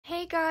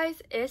Hey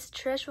guys, it's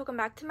Trish. Welcome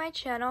back to my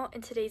channel.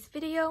 In today's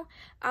video,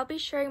 I'll be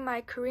sharing my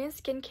Korean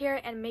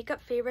skincare and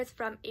makeup favorites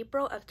from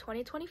April of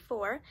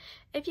 2024.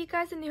 If you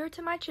guys are new here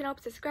to my channel,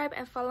 subscribe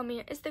and follow me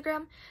on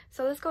Instagram.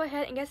 So let's go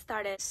ahead and get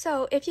started.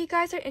 So if you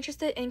guys are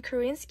interested in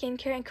Korean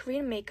skincare and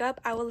Korean makeup,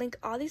 I will link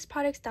all these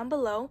products down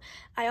below.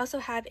 I also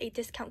have a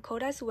discount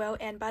code as well.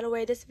 And by the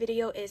way, this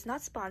video is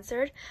not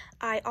sponsored.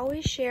 I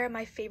always share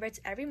my favorites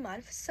every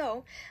month.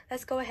 So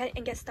let's go ahead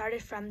and get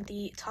started from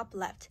the top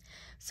left.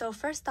 So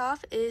first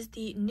off is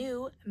the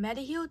new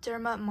Mediheal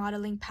Derma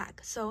Modeling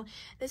Pack. So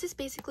this is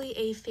basically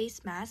a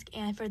face mask,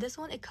 and for this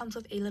one it comes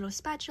with a little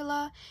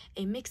spatula,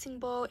 a mixing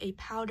bowl, a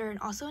powder, and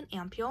also an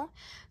ampule.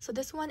 So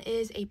this one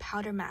is a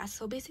powder mask.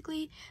 So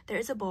basically there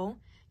is a bowl,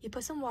 you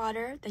put some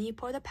water, then you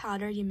pour the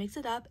powder, you mix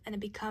it up, and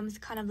it becomes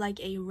kind of like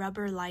a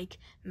rubber-like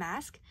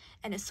mask.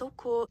 And it's so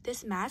cool.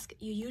 This mask,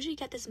 you usually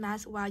get this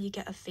mask while you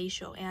get a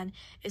facial, and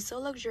it's so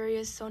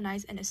luxurious, so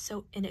nice, and it's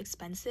so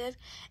inexpensive.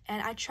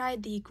 And I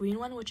tried the green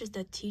one, which is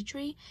the tea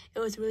tree. It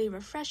was really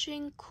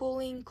refreshing,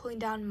 cooling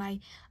down my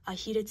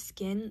heated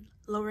skin,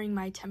 lowering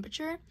my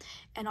temperature,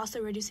 and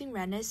also reducing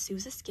redness,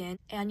 soothes the skin.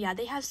 And yeah,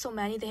 they have so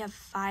many. They have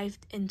 5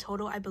 in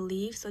total, I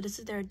believe. So this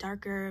is their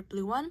darker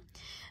blue one.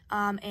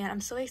 And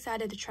I'm so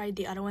excited to try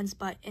the other ones,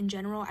 but in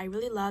general, I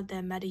really love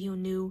the Mediheal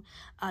new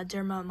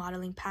Derma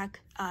Modeling Pack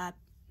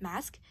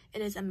mask.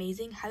 It is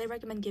amazing. Highly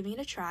recommend giving it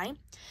a try.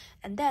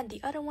 And then the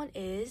other one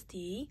is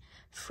the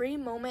Free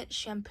Moment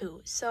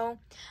shampoo. So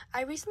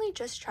I recently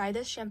just tried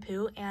this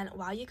shampoo, and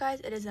wow, you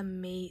guys, it is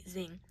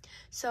amazing.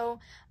 So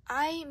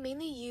I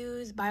mainly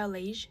use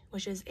Biodance,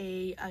 which is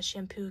a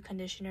shampoo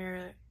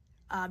conditioner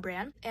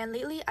brand, and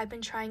lately I've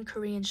been trying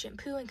Korean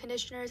shampoo and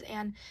conditioners,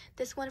 and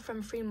this one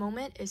from Free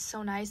Moment is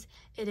so nice.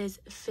 It is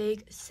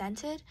fig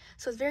scented,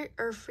 so it's very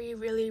earthy,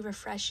 really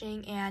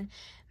refreshing, and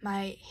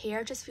my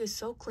hair just feels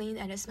so clean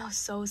and it smells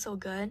so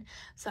good.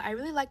 So I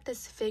really like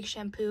this fig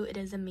shampoo. It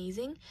is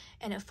amazing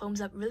and it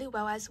foams up really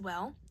well as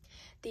well.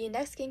 The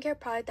next skincare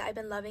product that I've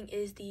been loving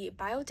is the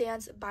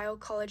Biodance Bio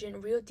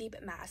Collagen Real Deep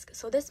Mask.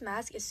 So this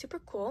mask is super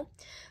cool.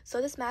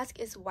 So this mask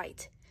is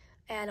white,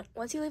 and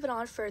once you leave it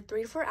on for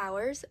 3 to 4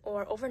 hours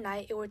or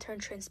overnight, it will turn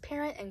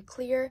transparent and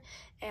clear.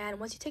 And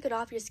once you take it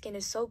off, your skin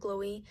is so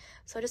glowy.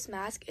 So this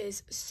mask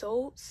is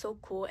so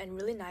cool and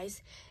really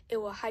nice. It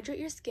will hydrate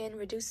your skin,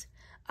 reduce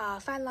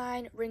fine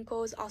line,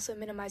 wrinkles, also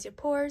minimize your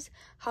pores,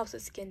 helps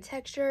with skin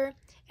texture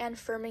and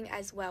firming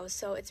as well.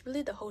 So it's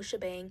really the whole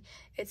shebang.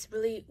 It's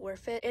really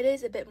worth it. It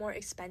is a bit more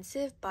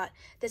expensive, but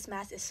this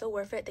mask is so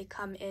worth it. They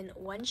come in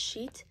 1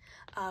 sheet,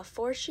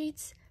 4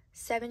 sheets,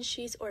 7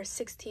 sheets, or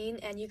 16,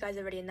 and you guys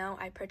already know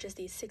I purchased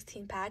the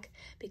 16 pack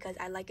because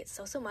I like it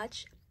so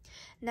much.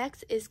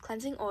 Next is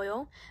cleansing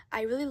oil.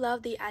 I really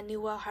love the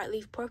Anua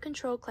Heartleaf Pore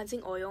Control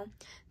Cleansing Oil.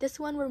 This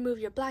one will remove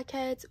your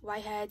blackheads,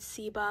 whiteheads,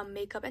 sebum,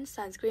 makeup, and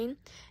sunscreen.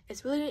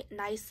 It's really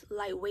nice,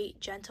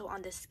 lightweight, gentle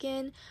on the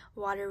skin,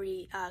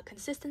 watery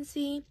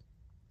consistency.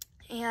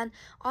 And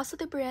also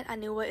the brand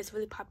Anua is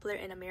really popular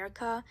in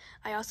America.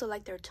 I also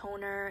like their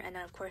toner, and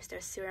then of course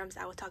their serums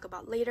I will talk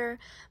about later.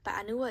 But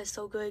Anua is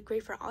so good,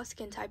 great for all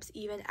skin types,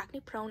 even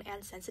acne prone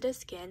and sensitive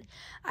skin.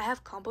 I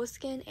have combo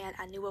skin and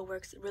Anua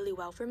works really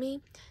well for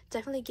me.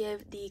 Definitely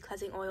give the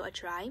cleansing oil a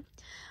try.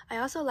 I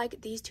also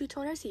like these 2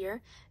 toners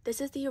here. This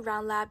is the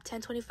Round Lab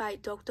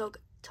 1025 Dok Dok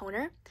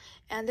toner,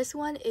 and this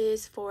one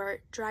is for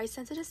dry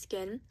sensitive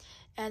skin,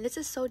 and this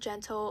is so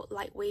gentle,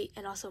 lightweight,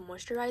 and also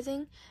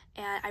moisturizing,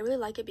 and I really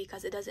like it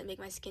because it doesn't make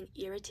my skin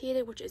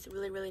irritated, which is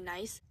really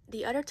nice.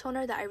 The other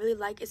toner that I really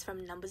like is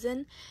from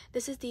Numbuzin.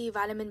 This is the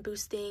vitamin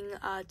boosting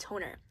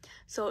toner.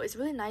 So it's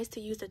really nice to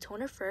use the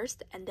toner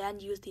first and then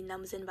use the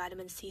Numbuzin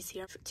vitamin C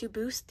serum to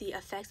boost the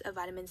effects of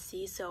vitamin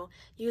C. So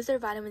use their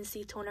vitamin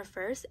C toner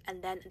first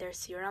and then their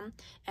serum,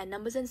 and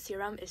Numbuzin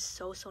serum is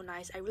so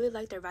nice. I really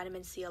like their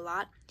vitamin C a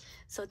lot.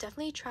 So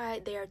definitely try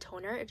their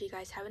toner if you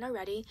guys haven't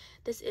already.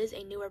 This is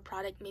a newer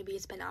product. Maybe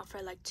it's been out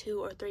for like 2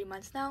 or 3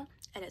 months now,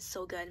 and it's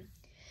so good.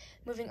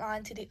 Moving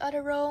on to the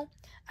other row,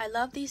 I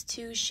love these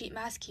 2 sheet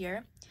masks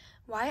here.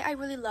 Why I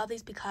really love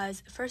these,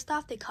 because first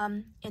off, they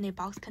come in a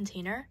box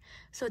container,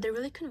 so they're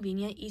really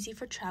convenient, easy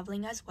for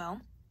traveling as well.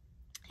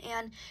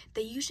 And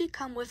they usually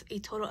come with a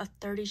total of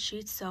 30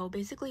 sheets, so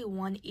basically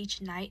 1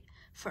 each night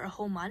for a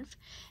whole month.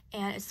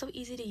 And it's so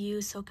easy to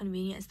use, so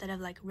convenient, instead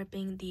of like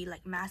ripping the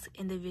mask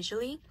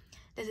individually.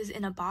 This is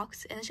in a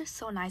box, and it's just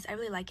so nice. I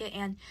really like it,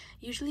 and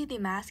usually the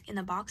mask in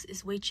the box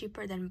is way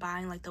cheaper than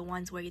buying like the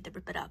ones where you have to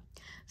rip it up.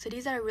 So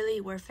these are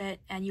really worth it,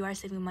 and you are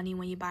saving money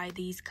when you buy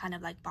these kind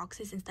of like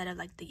boxes instead of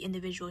like the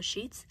individual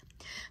sheets.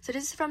 So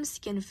this is from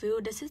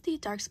SKINFOOD. This is the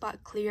Dark Spot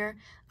Clear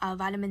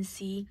Vitamin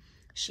C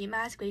sheet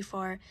mask, great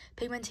for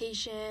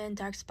pigmentation,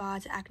 dark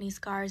spots, acne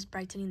scars,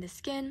 brightening the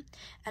skin.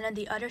 And then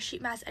the other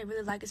sheet mask I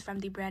really like is from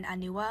the brand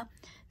Anua.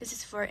 This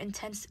is for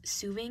intense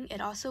soothing.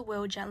 It also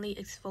will gently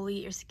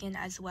exfoliate your skin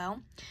as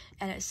well,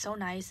 and it's so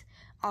nice.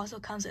 Also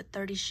comes with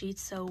 30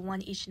 sheets, so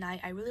 1 each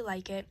night. I really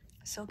like it.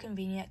 So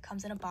convenient.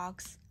 Comes in a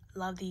box.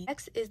 Love these.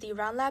 Next is the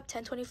Round Lab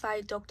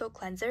 1025 Dok Dok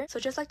cleanser. So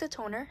just like the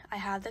toner, I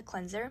have the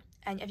cleanser.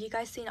 And if you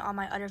guys seen all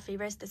my other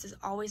favorites, this is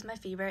always my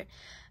favorite.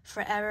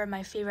 Forever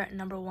my favorite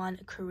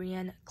 #1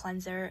 Korean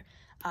cleanser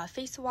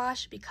face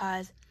wash,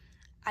 because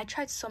I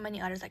tried so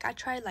many others. Like I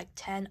tried like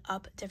 10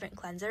 different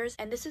cleansers,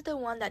 and this is the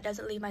one that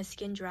doesn't leave my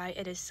skin dry.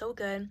 It is so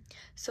good,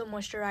 so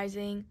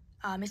moisturizing,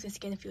 makes my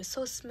skin feel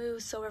so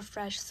smooth, so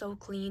refreshed, so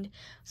clean.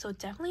 So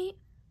definitely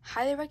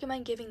highly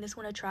recommend giving this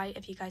one a try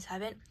if you guys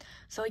haven't.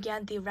 So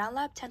again, the Round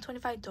Lab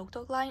 1025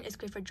 Dokdok line is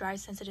great for dry,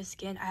 sensitive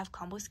skin. I have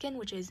combo skin,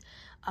 which is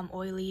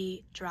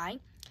oily, dry,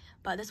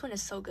 but this one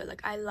is so good.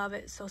 Like I love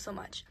it so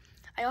much.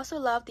 I also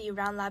love the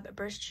Round Lab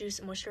Burst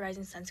Juice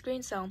Moisturizing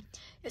Sunscreen. So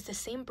it's the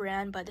same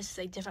brand, but this is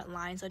a different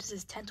line. So this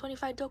is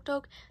 1025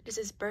 Dokdok. This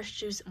is Burst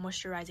Juice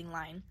Moisturizing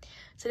line.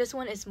 So this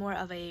one is more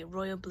of a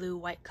royal blue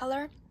white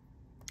color.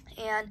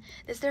 And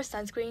this is their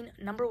sunscreen,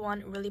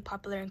 #1, really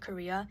popular in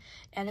Korea,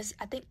 and it's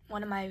I think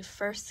one of my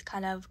first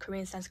kind of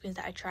Korean sunscreens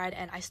that I tried,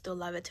 and I still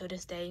love it till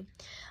this day.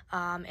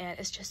 And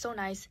it's just so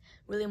nice,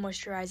 really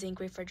moisturizing,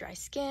 great for dry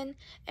skin,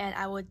 and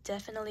I would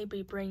definitely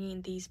be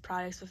bringing these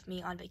products with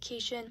me on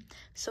vacation.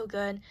 So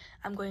good.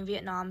 I'm going to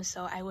Vietnam,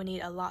 so I will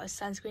need a lot of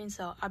sunscreen,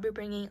 so I'll be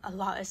bringing a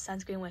lot of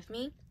sunscreen with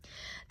me.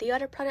 The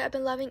other product I've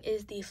been loving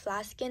is the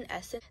Flash Skin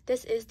Essence.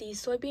 This is the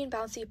Soybean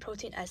Bouncy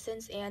Protein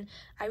Essence, and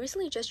I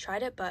recently just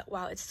tried it, but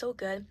wow, it's so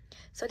good.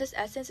 So this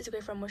essence is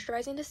great for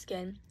moisturizing the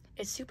skin.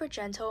 It's super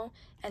gentle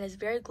and is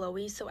very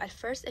glowy, so at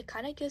first it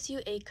kind of gives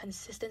you a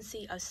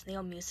consistency of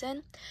snail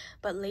mucin,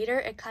 but later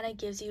it kind of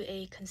gives you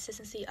a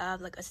consistency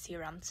of like a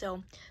serum.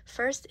 So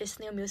first is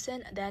snail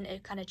mucin, then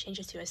it kind of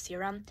changes to a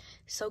serum.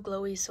 So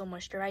glowy, so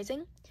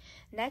moisturizing.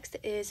 Next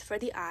is for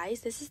the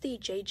eyes. This is the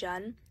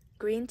Jaejun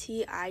Green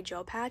Tea Eye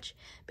Gel Patch.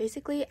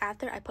 Basically,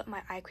 after I put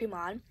my eye cream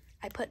on,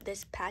 I put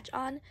this patch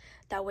on.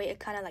 That way it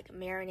kind of like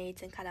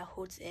marinates and kind of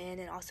holds in,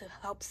 and also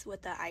helps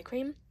with the eye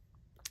cream.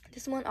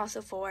 This one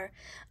also for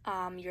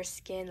your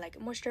skin, like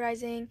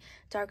moisturizing,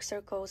 dark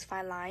circles,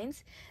 fine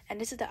lines.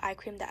 And this is the eye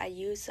cream that I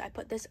use. So I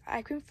put this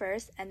eye cream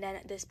first and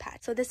then this patch.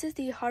 So this is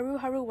the Haru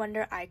Haru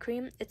Wonder Eye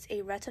Cream. It's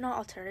a retinol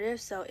alternative,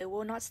 so it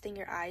will not sting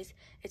your eyes.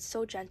 It's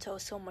so gentle,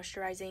 so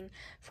moisturizing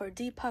for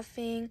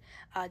depuffing,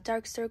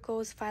 dark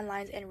circles, fine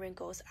lines, and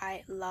wrinkles.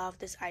 I love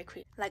this eye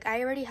cream. Like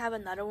I already have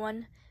another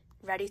one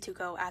ready to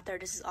go after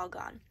this is all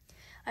gone.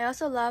 I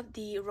also love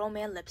the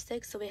Roman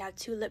lipstick. So we have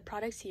 2 lip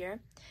products here.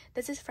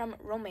 This is from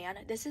Roman.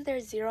 This is their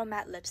Zero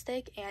Matte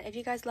Lipstick, and if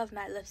you guys love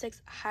matte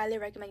lipsticks, highly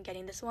recommend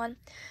getting this one.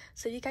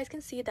 So you guys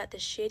can see that the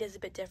shade is a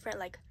bit different,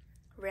 like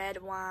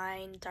red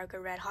wine, darker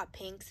red, hot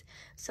pinks.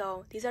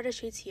 So these are the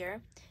shades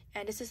here,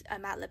 and this is a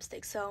matte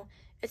lipstick. So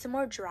it's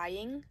more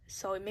drying,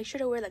 so make sure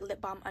to wear like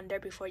lip balm under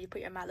before you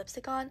put your matte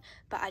lipstick on,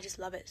 but I just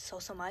love it so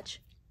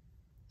much.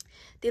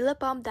 The lip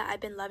balm that I've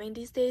been loving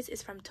these days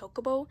is from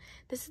Tokobo.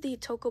 This is the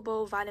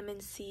Tokobo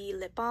Vitamin C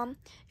Lip Balm.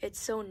 It's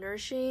so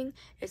nourishing,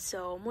 it's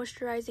so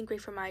moisturizing,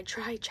 great for my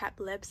dry, chapped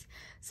lips.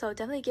 So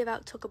definitely give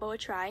out Tokobo a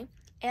try.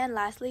 And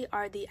lastly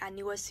are the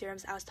Anua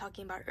serums I was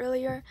talking about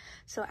earlier.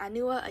 So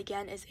Anua,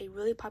 again, is a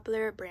really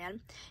popular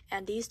brand,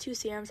 and these 2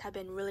 serums have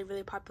been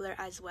really popular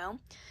as well.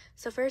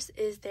 So first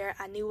is their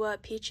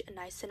Anua Peach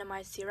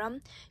Niacinamide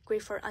Serum,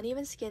 great for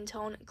uneven skin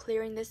tone,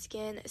 clearing the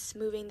skin,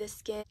 smoothing the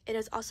skin. It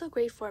is also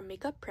great for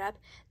makeup prep,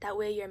 that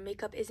way your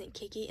makeup isn't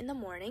cakey in the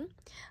morning.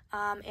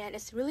 And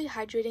it's really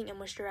hydrating and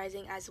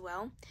moisturizing as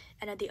well.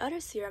 And then the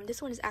other serum,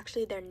 this one is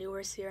actually their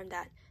newer serum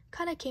that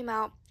kind of came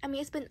out. I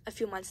mean, it's been a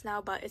few months now,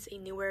 but it's a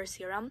newer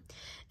serum,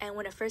 and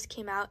when it first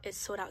came out, it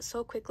sold out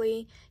so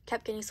quickly,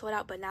 kept getting sold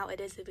out, but now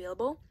it is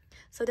available.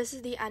 So this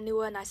is the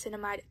Anua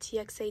Niacinamide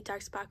TXA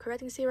Dark Spot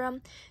Correcting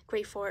Serum,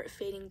 great for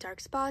fading dark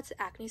spots,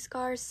 acne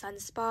scars,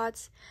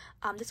 sunspots.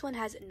 This one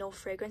has no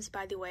fragrance,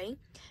 by the way,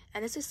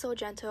 and this is so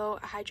gentle,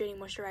 hydrating,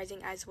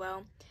 moisturizing as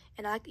well.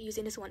 And I like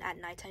using this one at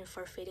nighttime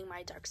for fading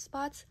my dark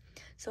spots.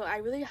 So I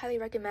really highly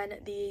recommend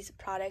these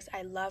products.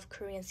 I love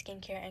Korean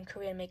skincare and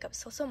Korean makeup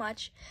so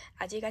much,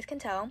 as you guys can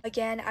tell.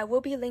 Again, I will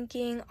be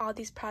linking all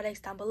these products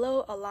down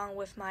below along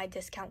with my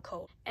discount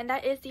code. And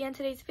that is the end of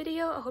today's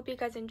video. I hope you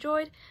guys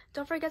enjoyed.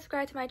 Don't forget to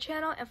subscribe to my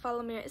channel and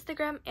follow me on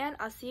Instagram, and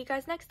I'll see you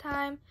guys next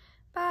time.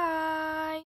 Bye!